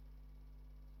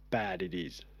bad it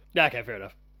is. Yeah, okay, fair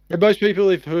enough. And most people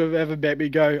who have ever met me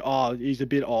go, "Oh, he's a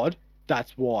bit odd."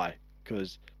 That's why,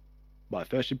 because my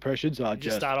first impressions are You just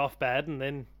just start off bad and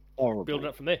then horrible. build it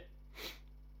up from there.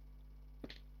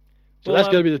 So that's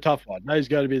going to be the tough one. That is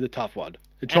going to be the tough one.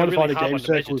 And trying to find a game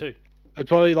circle. Too. It's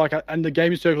probably and the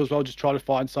gaming circle as well. Just try to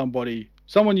find someone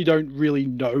you don't really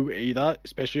know either,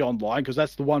 especially online, because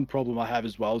that's the one problem I have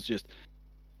as well. Is just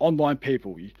online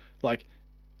people. Like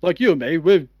you and me,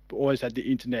 we've always had the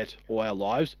internet all our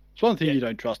lives. It's one thing you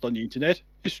don't trust on the internet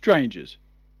is strangers,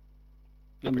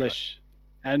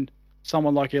 and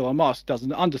someone like Elon Musk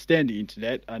doesn't understand the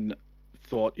internet and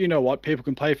thought, you know what, people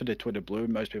can pay for their Twitter Blue,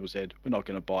 and most people said we're not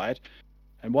going to buy it.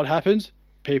 And what happens?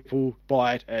 People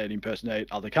buy it and impersonate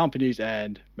other companies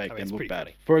and make them look bad.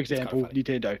 Funny. For example,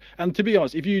 Nintendo. And to be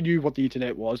honest, if you knew what the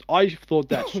internet was, I thought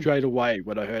that straight away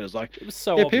when I heard it. Was like, it was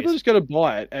so obvious. People are just going to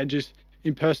buy it and just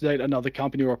impersonate another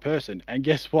company or a person. And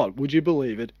guess what? Would you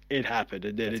believe it? It happened.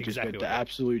 And then it just went to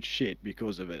absolute shit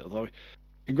because of it. Although,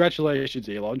 congratulations,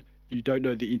 Elon. You don't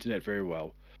know the internet very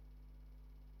well.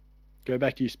 Go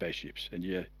back to your spaceships and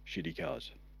your shitty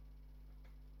cars.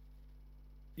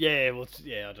 Yeah, well,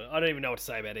 yeah, I don't even know what to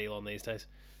say about Elon these days.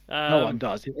 No one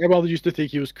does. Everyone used to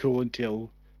think he was cool until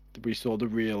we saw the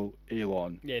real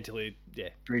Elon. Yeah, until he,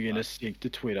 bring in a stink to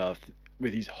Twitter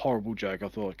with his horrible joke. I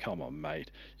thought, come on,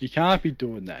 mate, you can't be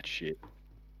doing that shit.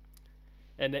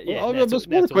 And that's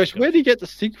one question: where did he get the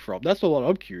sink from? That's what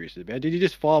I'm curious about. Did he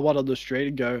just fire one on the street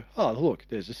and go, "Oh, look,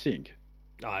 there's a sink"?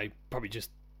 I probably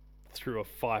just threw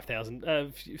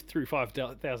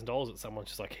 $5,000 at someone,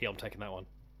 just like, "Here, I'm taking that one."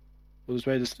 Well, just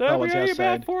went to someone's house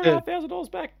saying,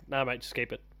 $4,500 back. No, mate, just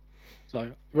keep it.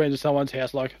 So went to someone's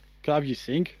house like, "Can I have your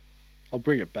sink? I'll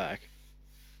bring it back."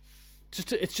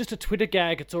 It's just a Twitter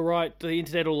gag. It's all right. The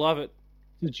internet will love it.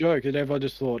 It's a joke, and everyone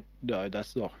just thought, "No,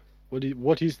 that's not.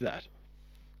 What is that?"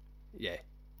 Yeah.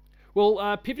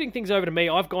 Well, pivoting things over to me,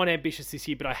 I've gone ambitious this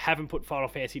year, but I haven't put Final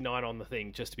Fantasy IX on the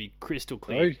thing, just to be crystal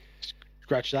clear. No,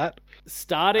 scratch that.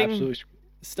 Starting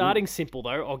simple,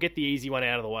 though. I'll get the easy one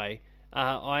out of the way.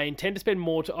 I intend to spend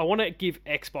more... I want to give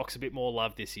Xbox a bit more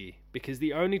love this year, because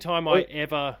the only time I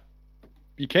ever...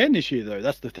 You can this year, though.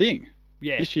 That's the thing.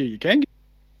 Yeah. This year you can.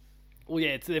 Well,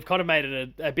 yeah, they've kind of made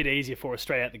it a bit easier for us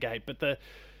straight out the gate, but the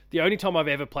only time I've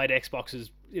ever played Xboxes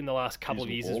in the last couple of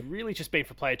years has really just been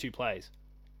for Player 2 plays.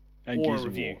 And or Gears a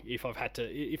review, if I've had to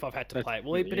play it.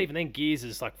 Well, but even then, Gears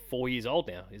is like 4 years old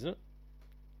now, isn't it?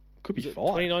 Could be 5.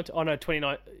 2019. Oh no,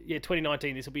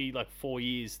 2019. This will be like 4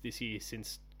 years this year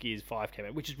since Gears 5 came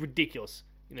out, which is ridiculous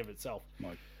in of itself.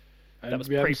 That was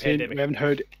pre-pandemic. We haven't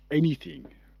heard anything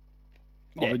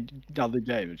of another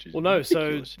game. Which is ridiculous.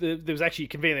 So there was actually,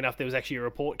 conveniently enough, there was actually a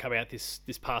report coming out this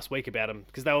past week about them,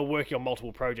 because they were working on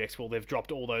multiple projects. Well, they've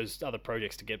dropped all those other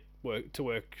projects to get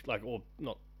work like, or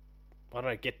not. I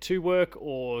don't know, get to work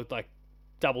or like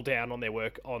double down on their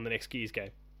work on the next Gears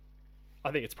game.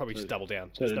 I think it's probably just double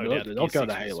down. So there's no doubt they're not going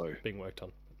to Halo. Being worked on.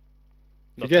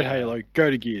 Forget Halo. Go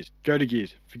to Gears. Go to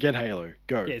Gears. Forget Halo.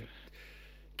 Go. Yeah.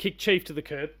 Kick Chief to the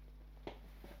curb.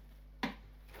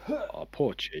 Oh,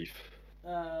 poor Chief.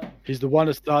 He's the one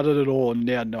that started it all, and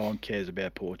now no one cares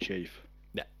about poor Chief.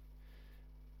 Yeah.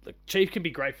 Look, Chief can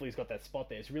be grateful he's got that spot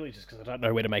there. It's really just because I don't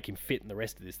know where to make him fit in the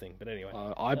rest of this thing. But anyway.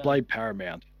 I blame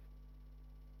Paramount.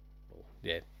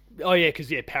 Yeah. Oh, yeah,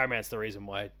 because Paramount's the reason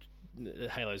why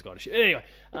Halo's gone to shit. Anyway,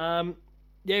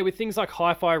 with things like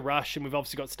Hi-Fi Rush, and we've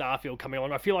obviously got Starfield coming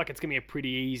along, I feel like it's going to be a pretty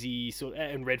easy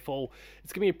and Redfall,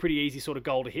 it's going to be a pretty easy sort of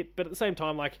goal to hit, but at the same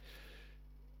time, like,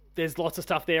 there's lots of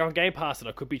stuff there on Game Pass that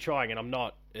I could be trying, and I'm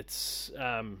not. It's...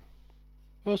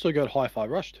 We've also got Hi-Fi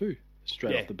Rush, too,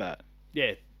 straight off the bat.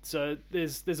 Yeah, so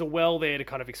there's a well there to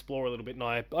kind of explore a little bit, and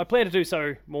I plan to do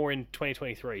so more in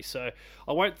 2023, so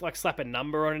I won't like slap a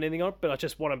number on anything on it, but I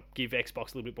just want to give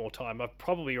Xbox a little bit more time. I've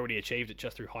probably already achieved it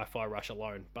just through Hi-Fi Rush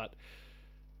alone, but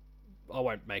I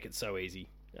won't make it so easy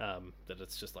that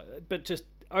it's just like that. But just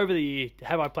over the year,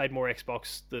 have I played more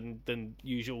Xbox than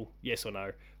usual? Yes or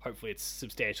no? Hopefully it's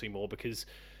substantially more, because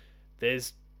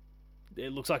it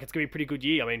looks like it's going to be a pretty good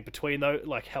year. I mean, between those,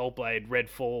 like Hellblade,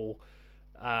 Redfall,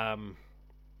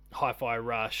 Hi-Fi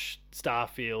Rush,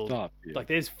 Starfield, like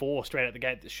there's 4 straight out the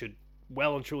gate that should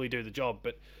well and truly do the job,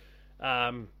 but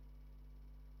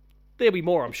there'll be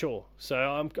more, I'm sure. So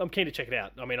I'm keen to check it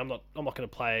out. I mean, I'm not going to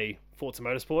play Forza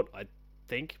Motorsport. I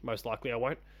think most likely I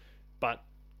won't, but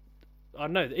I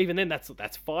don't know. Even then,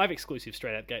 that's 5 exclusives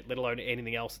straight out the gate, let alone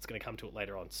anything else that's going to come to it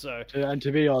later on. So, and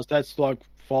to be honest, that's like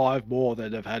 5 more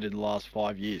than they've had in the last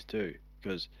 5 years too.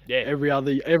 Because every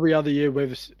other year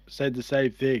we've said the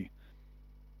same thing.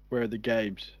 Where are the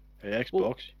games? Hey, Xbox.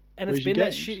 Well, and where's it's your been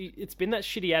that games? shitty. It's been that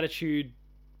shitty attitude.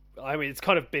 I mean, it's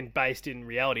kind of been based in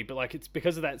reality, but like it's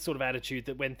because of that sort of attitude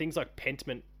that when things like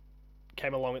Pentiment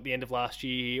came along at the end of last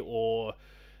year, or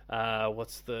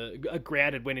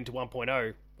Grounded went into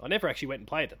 1.0, I never actually went and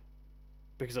played them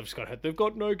because I've just kind of they've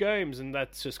got no games, and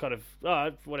that's just kind of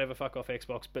whatever, fuck off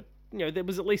Xbox. But there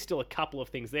was at least still a couple of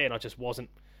things there, and I just wasn't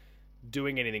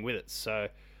doing anything with it. So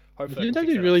hopefully, They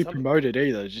didn't really promote it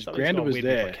either. Just Grounded was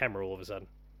there. With my camera all of a sudden.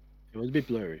 It was a bit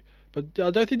blurry, but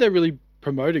I don't think they really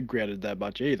promoted Grounded that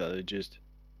much either. They just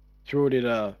threw it in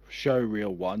a show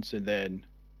reel once, and then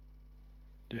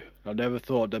I never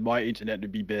thought that my internet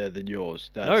would be better than yours.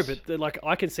 No, but like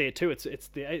I can see it too. It's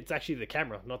actually the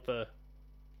camera, not the.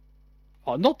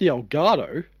 Oh, not the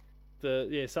Elgato.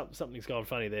 Something's gone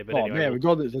funny there. But oh anyway, man, we've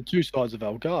got the two sides of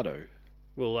Elgato.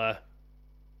 We'll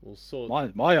sort.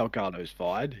 My Elgato's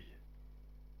fine.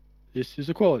 This is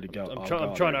a quality go.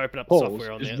 I'm trying to open up the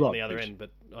software on the other end, but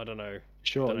I don't know.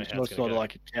 Sure, it's not sort of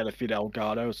like a counterfeit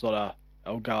Elgato. It's not a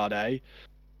Elgato.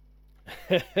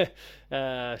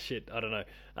 Shit, I don't know.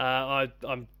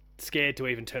 I'm scared to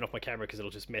even turn off my camera because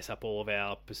it'll just mess up all of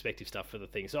our perspective stuff for the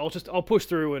thing. So I'll push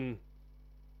through and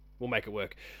we'll make it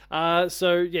work.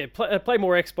 So yeah, play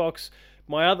more Xbox.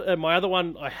 My other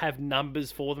one, I have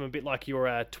numbers for them, a bit like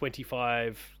your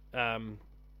 25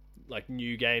 like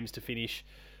new games to finish.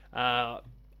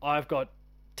 I've got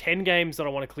 10 games that I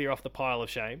want to clear off the pile of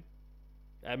shame,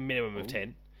 a minimum of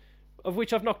 10, of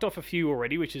which I've knocked off a few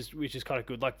already, which is kind of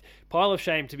good. Like pile of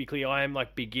shame, to be clear, I am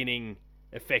like beginning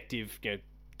effective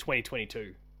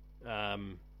 2022.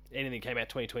 Anything that came out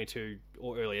 2022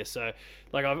 or earlier. So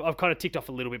like I've kind of ticked off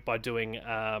a little bit by doing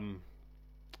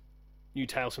new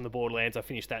Tales from the Borderlands. I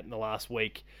finished that in the last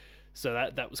week, so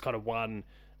that was kind of one.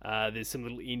 There's some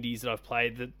little indies that I've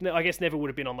played that I guess never would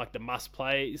have been on like the must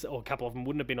plays, or a couple of them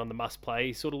wouldn't have been on the must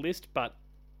play sort of list, but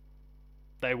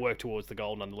they work towards the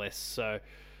goal nonetheless. So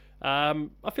I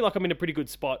feel like I'm in a pretty good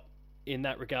spot in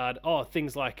that regard. Oh,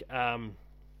 things like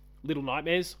Little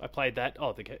Nightmares, I played that.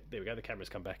 Oh, there we go, the camera's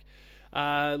come back.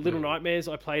 Little Nightmares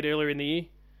I played earlier in the year.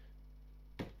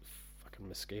 Fucking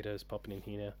mosquitoes popping in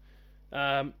here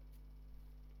now.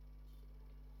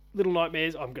 Little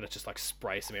Nightmares, I'm going to just like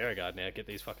spray some Aerogard now, get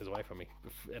these fuckers away from me,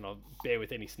 and I'll bear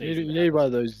with any sneezing. You need one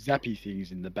of those zappy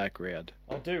things in the background.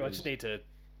 I do, I just need to...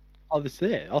 Oh, it's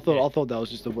there. I thought that was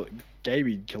just a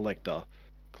gaming collectible.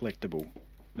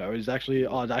 No, it actually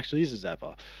is a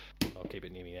zapper. I'll keep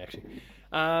it near me actually.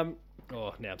 Now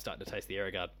I'm starting to taste the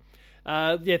Aerogard.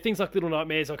 Things like Little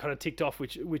Nightmares I kind of ticked off,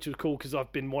 which was cool because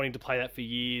I've been wanting to play that for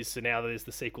years. So now that there's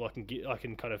the sequel, I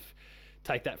can kind of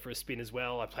take that for a spin as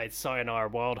well. I played Sayonara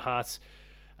Wild Hearts,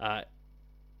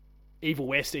 Evil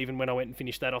West. Even when I went and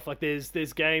finished that off, like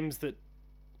there's games that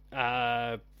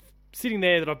sitting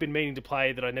there that I've been meaning to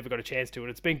play that I never got a chance to, and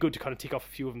it's been good to kind of tick off a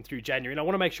few of them through January. And I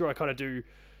want to make sure I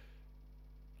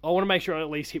at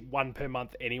least hit one per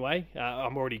month anyway.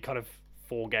 I'm already kind of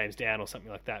 4 games down or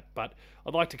something like that, but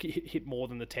I'd like to hit more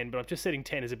than the 10, but I'm just setting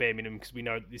 10 as a bare minimum because we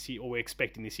know this year, or we're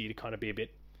expecting this year to kind of be a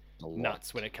bit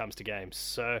nuts when it comes to games.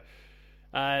 So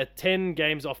 10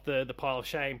 games off the pile of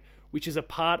shame, which is a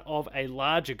part of a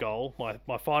larger goal,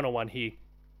 my final one here,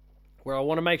 where I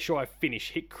want to make sure I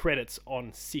hit credits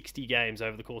on 60 games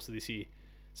over the course of this year.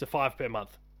 So 5 per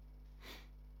month.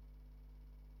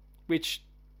 Which,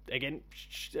 again,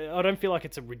 I don't feel like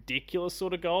it's a ridiculous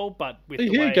sort of goal, but with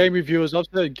the way... game reviewers, I've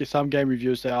heard some game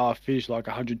reviewers say, I finished like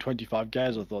 125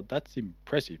 games. I thought, that's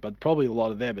impressive, but probably a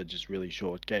lot of them are just really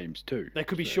short games too. They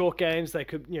could be short games. They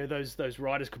could, those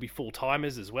writers could be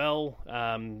full-timers as well.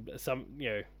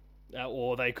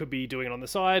 Or they could be doing it on the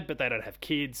side, but they don't have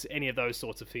kids, any of those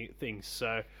sorts of things.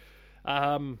 So,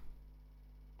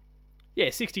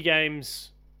 60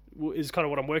 games is kind of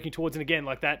what I'm working towards. And again,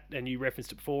 like that, and you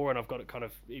referenced it before, and I've got it kind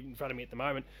of in front of me at the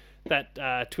moment, that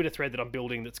Twitter thread that I'm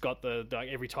building that's got the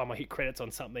every time I hit credits on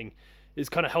something is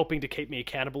kind of helping to keep me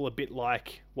accountable, a bit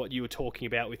like what you were talking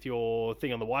about with your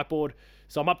thing on the whiteboard.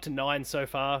 So I'm up to 9 so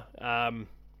far,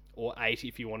 or 8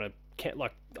 if you want to.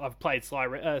 Like I've played Sly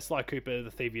Cooper,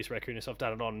 the Thievius Raccoonus. I've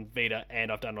done it on Vita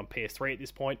and I've done it on PS3 at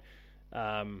this point.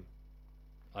 I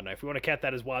don't know if we want to count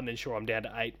that as 1, then sure, I'm down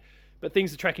to 8. But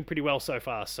things are tracking pretty well so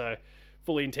far, so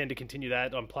fully intend to continue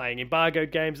that. I'm playing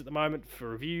embargoed games at the moment for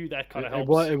review. That kind of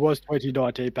helps. It was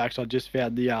 2019 packs. I just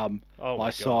found the my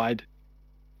side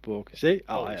book. See?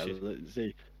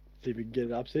 See if we can get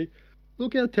it up. See?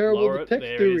 Look how terrible the text is.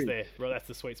 There it is there. Well, that's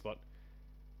the sweet spot.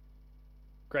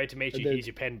 Great to meet you. Here's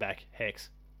your pen back, Hex.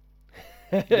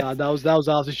 Nah, that was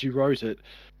after she wrote it.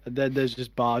 And then there's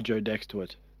just Barjo next to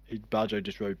it. Barjo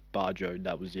just wrote Barjo, and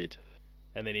that was it.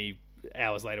 And then he,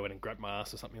 hours later, went and grabbed my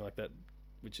ass or something like that.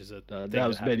 which is a that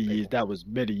was many years. That was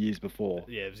many years before.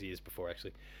 Yeah, it was years before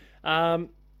actually.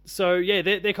 So yeah,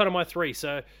 they're kind of my three.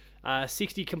 So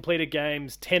 60 completed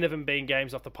games, 10 of them being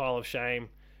games off the pile of shame,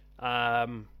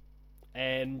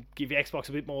 and give Xbox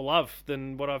a bit more love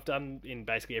than what I've done in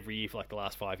basically every year for like the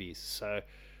last 5 years. So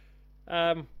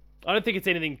I don't think it's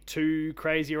anything too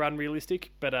crazy or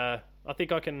unrealistic, but I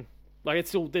think I can. Like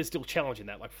there's still challenge in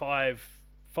that. Like five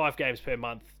games per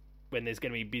month. When there's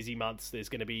going to be busy months, there's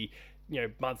going to be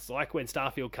months like when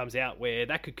Starfield comes out where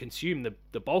that could consume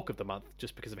the bulk of the month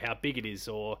just because of how big it is,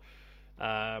 or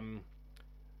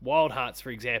Wild Hearts, for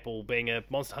example, being a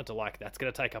Monster Hunter like that's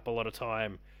going to take up a lot of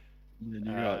time. And then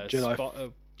you got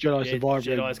Jedi Survivor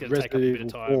Jedi's and going to take up a bit of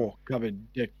time. 4 coming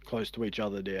close to each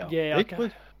other now. Yeah,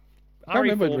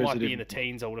 RE4 might be in the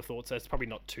teens, I would have thought, so it's probably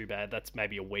not too bad. That's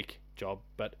maybe a week job,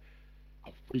 but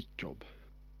a week job.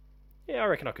 Yeah, I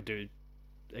reckon I could do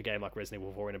a game like Resident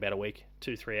Evil 4 in about a week,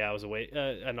 2-3 hours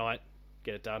a night,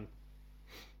 get it done.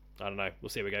 I don't know. We'll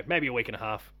see how we go. Maybe a week and a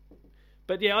half.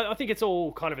 But yeah, I think it's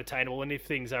all kind of attainable. And if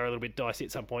things are a little bit dicey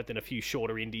at some point, then a few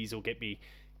shorter indies will get me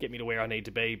to where I need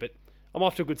to be. But I'm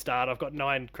off to a good start. I've got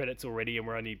 9 credits already, and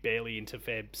we're only barely into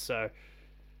Feb, so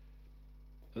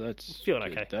that's feeling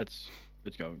okay. That's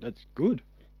good.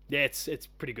 Yeah, it's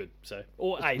pretty good. So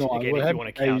or it's 8 not, again if you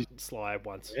want to count Sly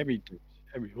once. Every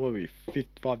what are we?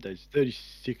 5 days,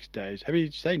 36 days. How many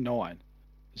did you say? 9.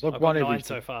 It's like I've one got every 9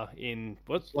 so far in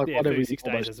like 36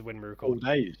 days as of when we record.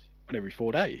 4 days. One every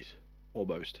 4 days,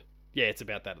 almost. Yeah, it's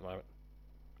about that at the moment.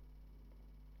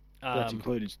 That's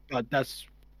included, but that's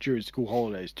during school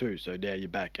holidays too. So now you're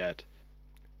back at.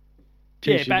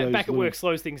 Yeah, back at work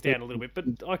slows things down a little bit, but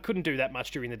I couldn't do that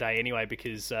much during the day anyway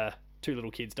because 2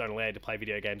 little kids don't allow you to play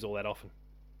video games all that often.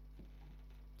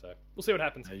 So we'll see what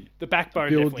happens. The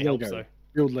backbone definitely helps though.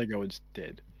 Build Lego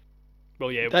instead.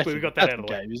 Well, yeah, we got that out of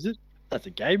the way. Game, is it? That's a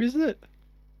game, isn't it?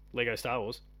 Lego Star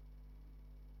Wars.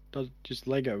 Just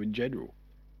Lego in general.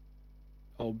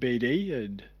 Old BD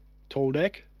and Tall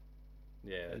Deck.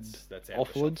 Yeah, that's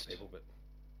Offwards. People, but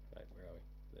wait, where are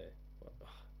we?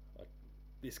 There.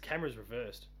 This camera's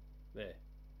reversed. There,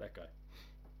 that guy.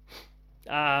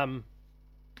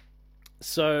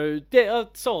 So yeah,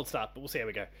 solid start, but we'll see how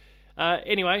we go.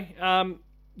 Anyway,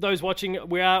 those watching,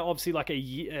 we are obviously like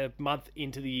a month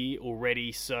into the year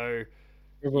already, so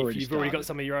if you've already got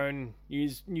some of your own New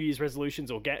Year's resolutions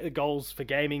or goals for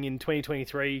gaming in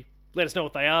 2023, let us know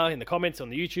what they are in the comments on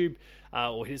the YouTube,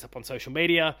 or hit us up on social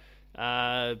media.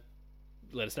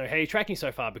 Let us know how you're tracking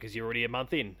so far because you're already a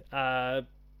month in.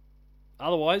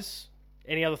 Otherwise,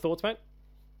 any other thoughts, mate?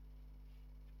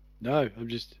 No,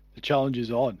 the challenge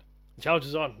is on. The challenge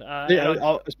is on.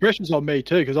 The pressure's on me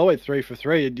too because I went 3 for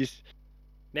 3 and just.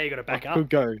 Now you got to back up. I've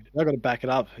got to back it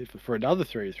up for another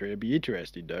 3 for 3. It'd be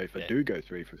interesting though if I do go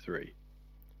 3 for 3.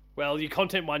 Well, your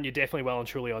content one, you're definitely well and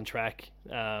truly on track.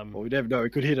 Well, we never know. We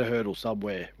could hit a hurdle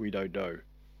somewhere. We don't know.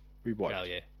 We won't. Well,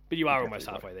 yeah. But you are almost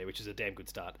halfway there, which is a damn good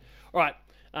start. All right.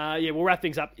 We'll wrap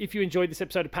things up. If you enjoyed this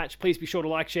episode of Patch, please be sure to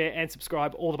like, share, and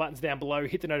subscribe. All the buttons down below.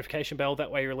 Hit the notification bell. That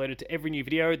way you're alerted to every new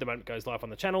video the moment it goes live on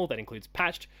the channel. That includes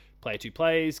Patched, Player 2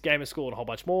 Plays, Gamer School, and a whole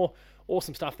bunch more.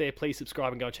 Awesome stuff there. Please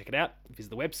subscribe and go and check it out. Visit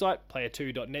the website,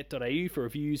 player2.net.au, for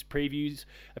reviews, previews,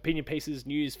 opinion pieces,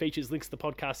 news, features, links to the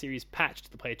podcast series Patched,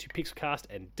 the Player 2 Pixelcast,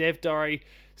 and Dev Diary.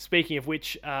 Speaking of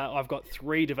which, I've got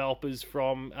 3 developers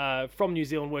from New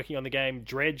Zealand working on the game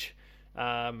Dredge.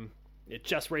 It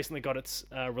just recently got its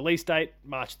release date,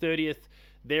 March 30th.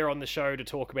 They're on the show to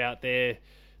talk about their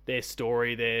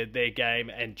story, their game,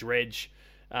 and Dredge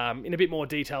in a bit more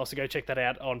detail. So go check that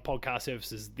out on podcast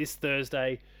services this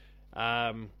Thursday.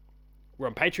 We're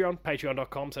on Patreon,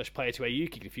 patreon.com/player2au.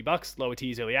 Kick it a few bucks. Lower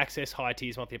tiers early access, higher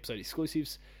tiers monthly episode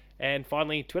exclusives. And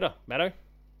finally, Twitter, Matto.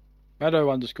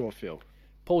 Matto_Phil.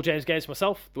 Paul James Games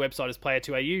myself. The website is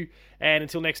player2au. And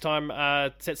until next time,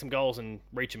 set some goals and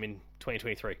reach them in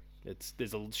 2023.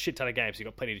 There's a shit ton of games. You've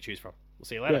got plenty to choose from. We'll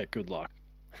see you later. Yeah, good luck.